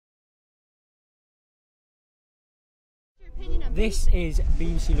This is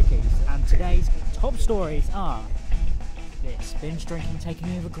BBC Look East, and today's top stories are this: binge drinking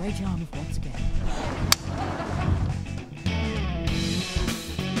taking over Great Yarmouth once again.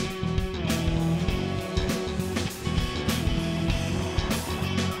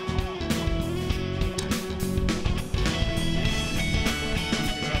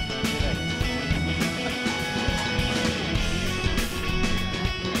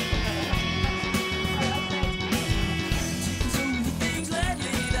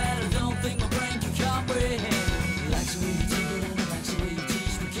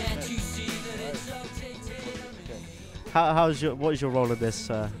 What is your role in this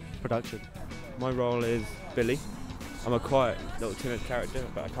production? My role is Billy. I'm a quiet little timid character,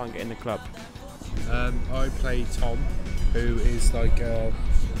 but I can't get in the club. I play Tom, who is like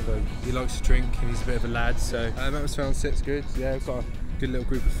he likes to drink and he's a bit of a lad. So atmosphere on set's good. Yeah, we've got a good little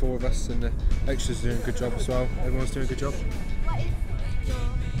group of 4 of us, and the extras are doing a good job as well. Everyone's doing a good job.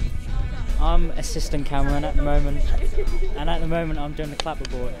 I'm assistant cameraman at the moment, and at the moment I'm doing the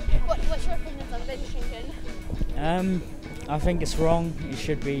clapperboard. What's your opinion on binge drinking? I think it's wrong. You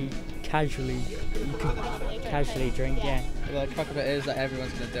should be casually drink, yeah. Well, the crux of it is that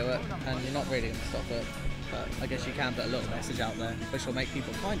everyone's going to do it, and you're not really going to stop it. But I guess you can put a little message out there, which will make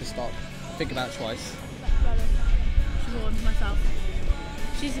people kind of stop, think about it twice. Siobhan, myself.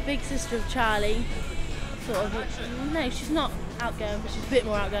 She's the big sister of Charlie. Sort of. No, she's not outgoing, but she's a bit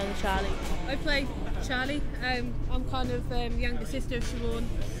more outgoing than Charlie. I play Charlie. I'm kind of younger sister of Siobhan.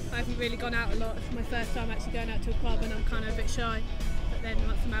 I haven't really gone out a lot. It's my first time actually going out to a club, and I'm kind of a bit shy. But then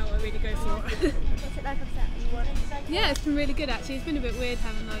once I'm out, I really go for it. What's it like on set? Yeah, it's been really good actually. It's been a bit weird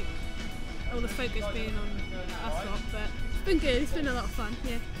having like all the focus being on us lot, but it's been good. It's been a lot of fun.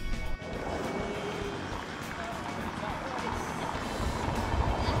 Yeah.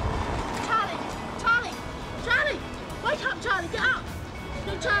 Charlie! Wake up, Charlie! Get up!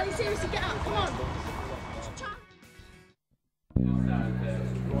 No, Charlie, seriously, get up! Come on!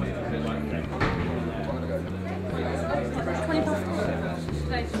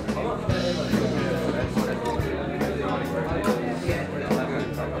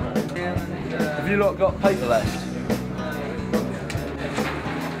 Have you lot got paper left?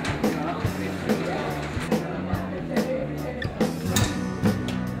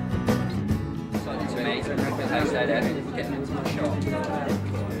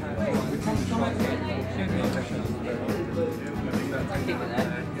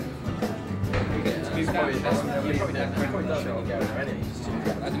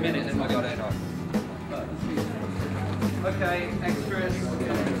 At the minute, then I got it off. Okay, extras.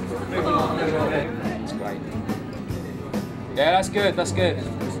 That's great. Yeah, that's good, that's good.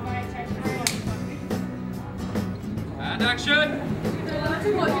 And action!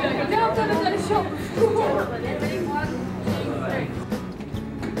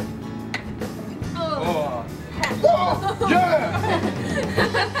 Oh. Oh, yeah!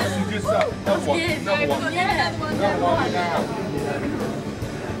 That's good stuff. Another one. Another one. Yeah. Another one now.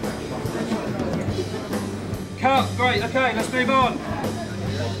 Cut! Great, okay, let's move on.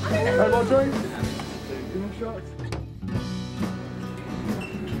 Hold on, Joe. Give him a shot.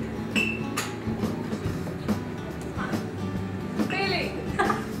 Really?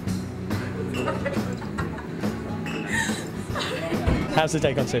 How's the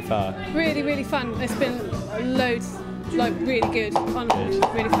day gone so far? Really, really fun. It's been loads, like really good. Honestly,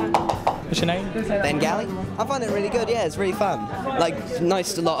 really fun. What's your name? Bengali. I find it really good. Yeah, it's really fun. Like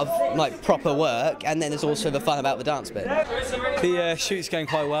nice, a lot of like proper work, and then there's also the fun about the dance bit. The shoot's going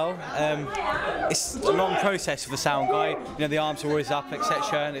quite well. It's a long process for the sound guy. You know, the arms are always up,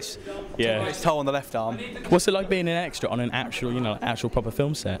 etc. And it's toe on the left arm. What's it like being an extra on an actual, actual proper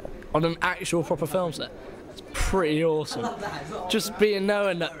film set? On an actual proper film set? It's pretty awesome. Just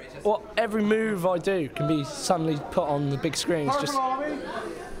knowing that every move I do can be suddenly put on the big screen. It's just.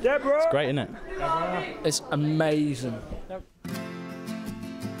 It's great, isn't it? It's amazing.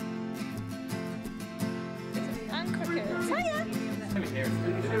 And crickets. Hiya!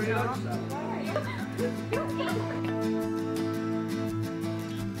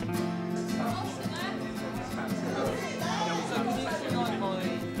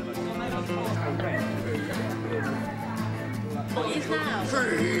 What is now?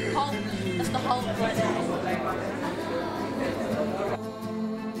 Hulk. That's the Hulk right there.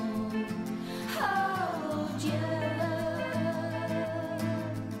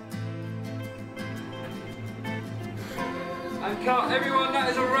 And cut, everyone, that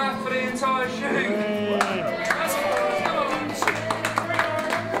is a wrap for the entire shoot.